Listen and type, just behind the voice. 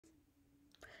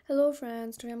Hello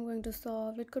friends, today I'm going to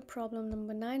solve LeetCode problem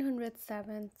number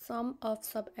 907, sum of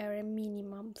subarray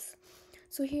minimums.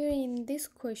 So here in this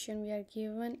question we are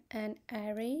given an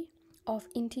array of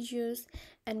integers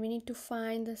and we need to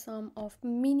find the sum of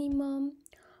minimum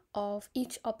of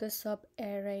each of the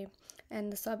subarray,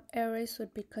 and the subarray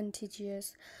should be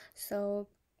contiguous. So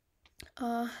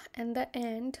in the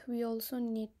end we also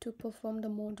need to perform the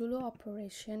modulo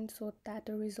operation so that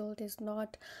the result is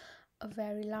not a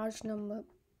very large number.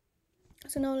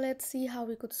 So now let's see how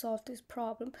we could solve this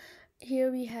problem.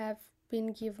 Here we have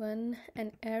been given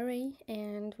an array,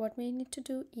 and what we need to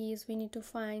do is we need to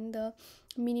find the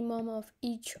minimum of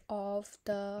each of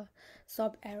the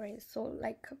sub arrays. So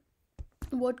like,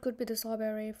 what could be the sub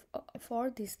array for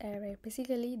this array?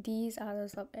 Basically these are the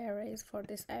sub arrays for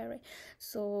this array.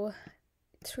 So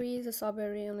 3 is a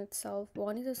subarray on itself,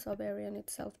 1 is a subarray on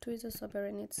itself, 2 is a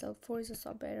subarray on itself, 4 is a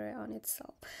subarray on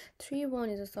itself, 3 1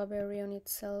 is a subarray on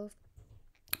itself,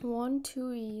 1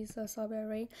 2 is a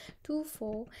subarray, 2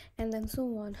 4, and then so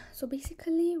on. So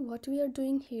basically what we are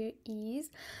doing here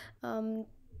is,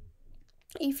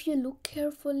 if you look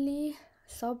carefully,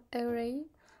 subarray,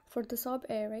 for the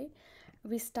subarray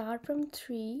we start from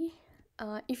 3.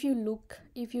 If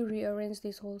you rearrange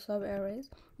these whole subarrays,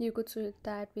 you could see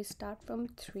that we start from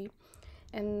 3,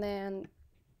 and then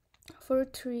for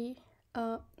 3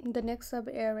 the next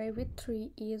subarray with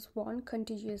 3 is 1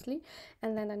 contiguously,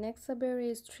 and then the next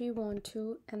subarray is 3 1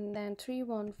 2, and then 3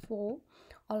 1 4,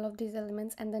 all of these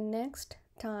elements. And the next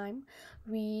time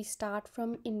we start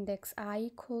from index I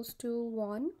equals to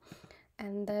 1,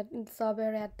 and the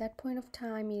subarray at that point of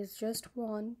time is just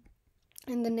 1.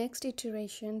 In the next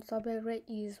iteration subarray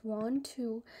is 1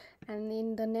 2, and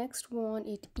in the next one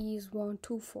it is 1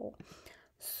 2 4.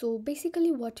 So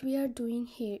basically what we are doing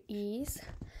here is,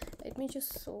 let me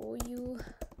just show you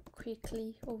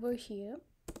quickly over here.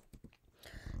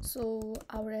 So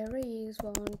our array is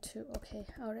 1 2, okay,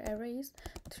 our array is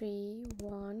 3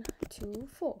 1 2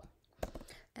 4,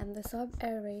 and the sub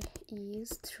array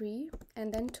is 3,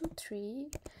 and then 2 3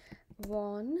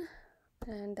 1,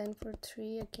 and then for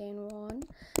 3 again 1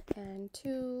 and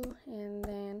 2, and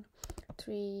then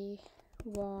 3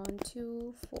 1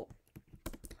 2 4.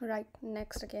 Right,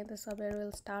 next again the subarray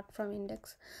will start from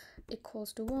index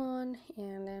equals to 1,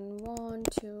 and then 1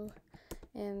 2,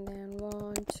 and then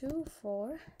 1 2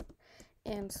 4,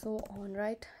 and so on,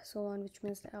 right? So on, which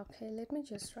means that, okay, let me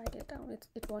just write it down.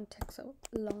 It won't take so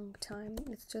long time.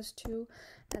 It's just 2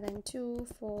 and then 2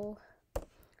 4,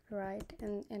 right?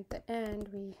 And at the end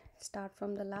we start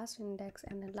from the last index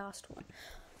and the last one.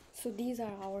 So these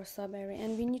are our subarray,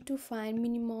 and we need to find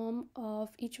minimum of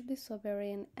each of the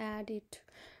subarray and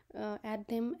add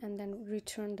them and then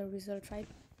return the result, right?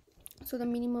 So the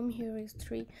minimum here is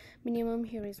 3, minimum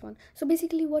here is 1. So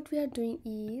basically what we are doing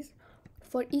is,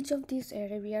 for each of these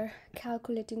array we are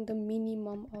calculating the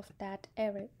minimum of that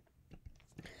array,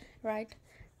 right?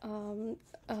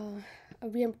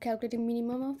 We are calculating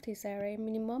minimum of this array,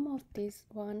 minimum of this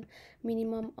one,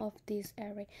 minimum of this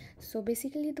array. So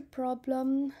basically the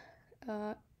problem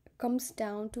comes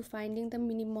down to finding the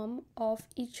minimum of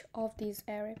each of these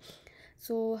array.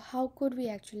 So how could we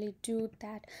actually do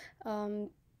that?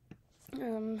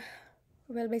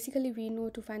 Well, basically we know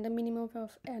to find the minimum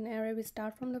of an array, we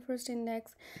start from the first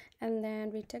index and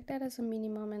then we take that as a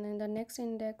minimum, and then the next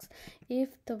index, if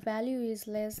the value is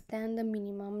less than the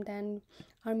minimum, then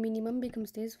our minimum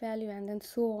becomes this value, and then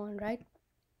so on, right?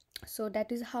 So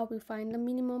that is how we find the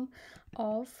minimum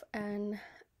of an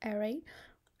array.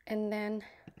 And then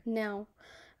now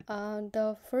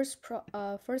the first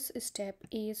step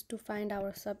is to find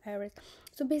our sub arrays.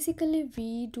 So basically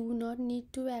we do not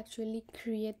need to actually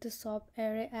create the sub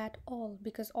array at all,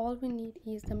 because all we need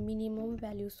is the minimum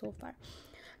value so far.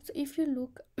 So if you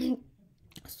look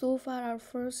so far, our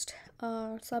first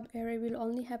sub array will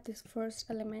only have this first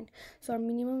element, so our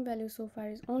minimum value so far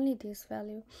is only this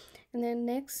value. And then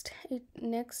next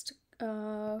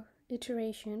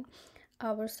iteration,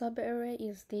 our sub array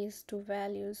is these two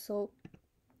values.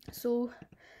 So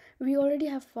we already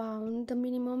have found the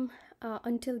minimum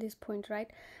until this point, right?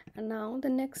 And now the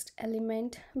next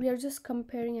element, we are just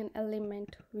comparing an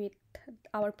element with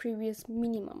our previous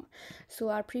minimum. So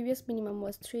our previous minimum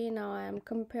was 3, now I am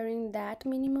comparing that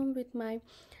minimum with my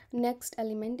next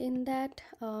element in that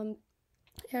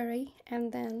array,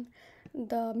 and then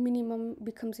the minimum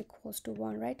becomes equals to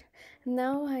 1, right?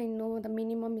 Now I know the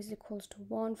minimum is equals to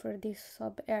 1 for this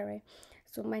sub array.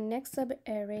 So my next sub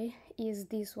array is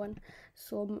this one.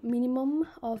 So minimum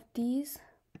of this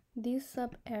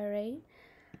sub array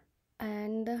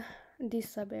and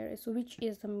this sub array, so which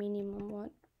is the minimum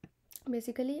one?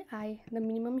 basically the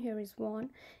minimum here is 1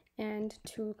 and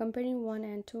 2. Comparing 1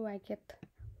 and 2, I get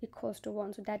equals to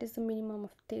 1, so that is the minimum of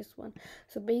this one.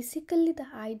 So basically the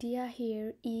idea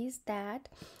here is that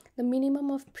the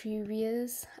minimum of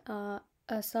previous a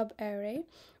sub array,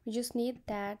 we just need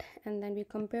that, and then we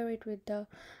compare it with the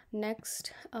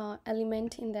next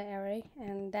element in the array,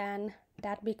 and then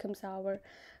that becomes our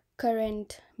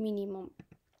current minimum.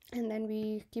 And then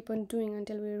we keep on doing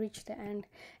until we reach the end,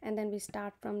 and then we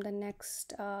start from the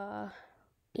next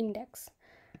index,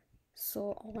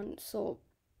 so on. So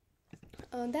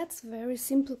that's very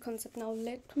simple concept. Now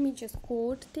let me just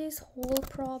code this whole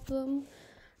problem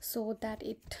so that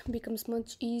it becomes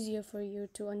much easier for you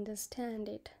to understand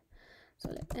it. So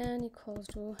let n equals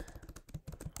to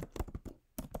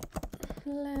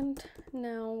length.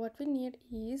 Now what we need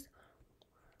is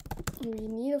we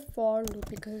need a for loop,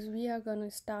 because we are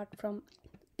gonna start from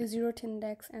 0th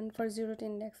index, and for 0th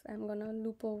index I'm gonna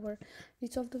loop over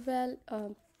each of the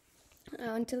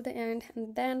until the end,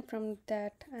 and then from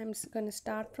that I'm gonna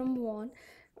start from 1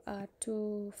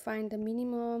 to find the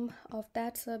minimum of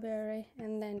that sub array,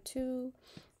 and then 2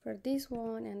 for this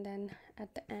one, and then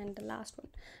at the end the last one,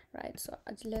 right? So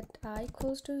let I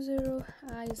equals to 0,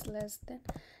 I is less than,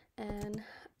 and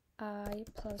I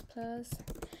plus plus,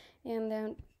 and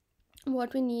then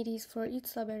what we need is for each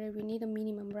sub array we need a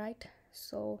minimum, right?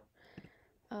 So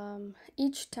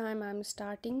each time I'm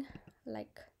starting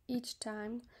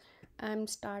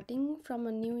from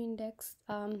a new index,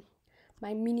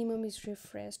 my minimum is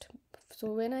refreshed.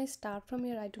 So when I start from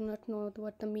here, I do not know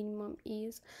what the minimum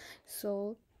is,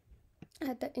 so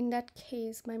in that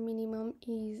case my minimum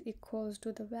is equals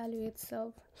to the value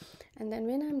itself. And then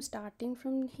when I'm starting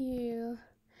from here,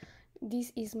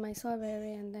 this is my sub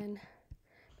array, and then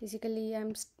basically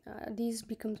this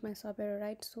becomes my sub array,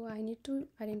 right? So I need to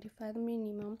identify the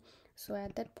minimum, so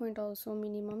at that point also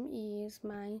minimum is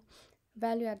my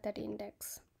value at that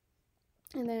index,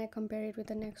 and then I compare it with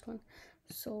the next one.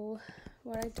 So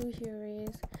what I do here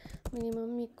is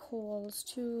minimum equals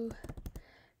to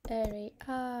array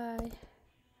I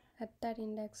at that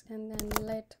index, and then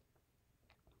let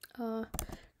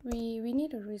we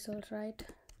need a result, right?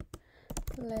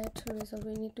 Let result,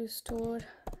 we need to store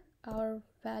our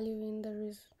value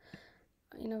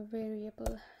in a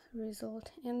variable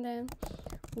result. And then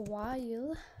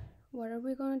while what are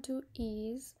we going to do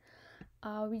is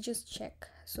we just check.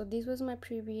 So this was my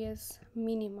previous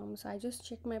minimum, so I just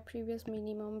check my previous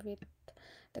minimum with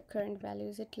the current value,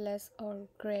 is it less or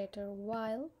greater,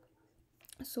 while.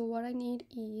 So what I need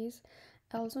is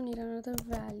I also need another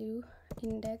value,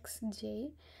 index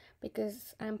j,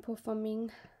 because I'm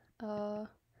performing n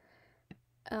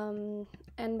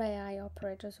by I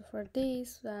operator. So for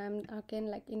this I'm again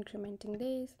like incrementing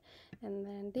this, and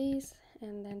then this,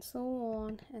 and then so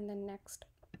on, and then next.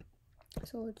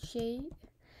 So j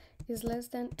is less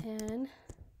than n,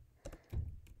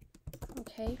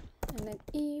 okay, and then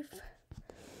if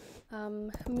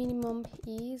minimum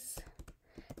is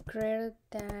greater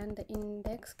than the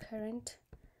index current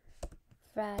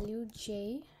value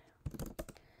j,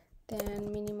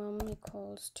 then minimum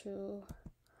equals to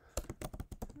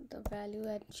the value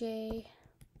at j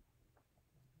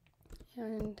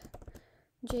and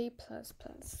j plus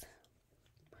plus.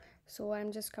 So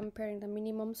I'm just comparing the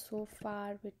minimum so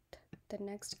far with the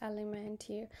next element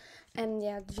here, and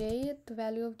yeah, j, the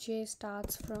value of j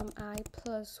starts from I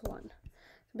plus 1.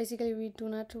 Basically we do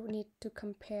not need to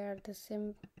compare the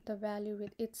value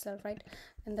with itself, right?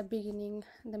 In the beginning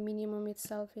the minimum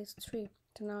itself is 3,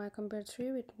 so now I compare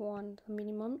 3 with 1, the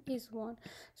minimum is 1.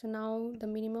 So now the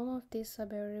minimum of this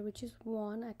subarray, which is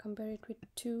 1, I compare it with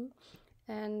 2,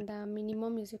 and the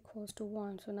minimum is equals to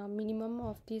 1. So now minimum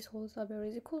of this whole subarray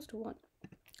is equals to 1.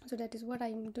 So that is what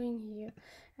I'm doing here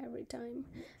every time.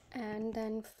 And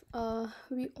then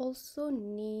we also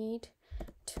need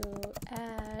to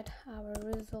add our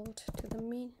result to the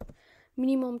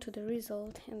minimum to the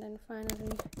result, and then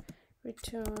finally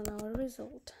return our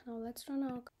result. Now let's run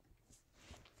our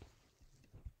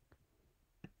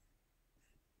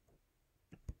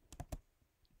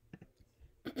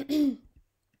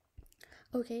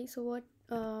okay, so what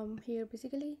here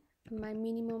basically my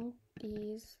minimum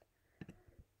is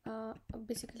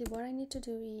basically what I need to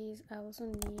do is I also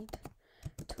need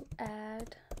to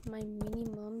add my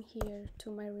minimum here to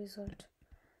my result,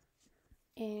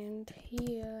 and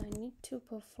here I need to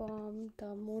perform the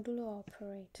modulo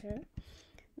operator.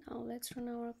 Now let's run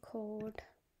our code.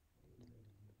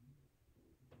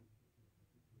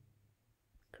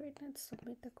 Great, let's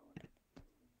submit the code.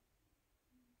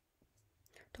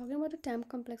 Talking about the time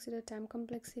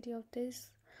complexity of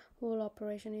this whole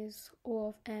operation is O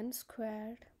of n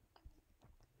squared.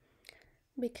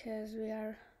 because we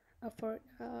are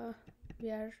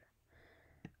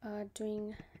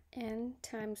doing n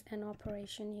times n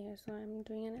operation here, so I'm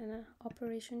doing an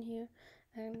operation here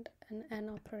and an n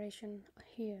operation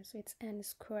here, so it's n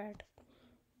squared,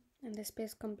 and the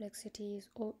space complexity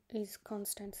is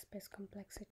constant space complexity.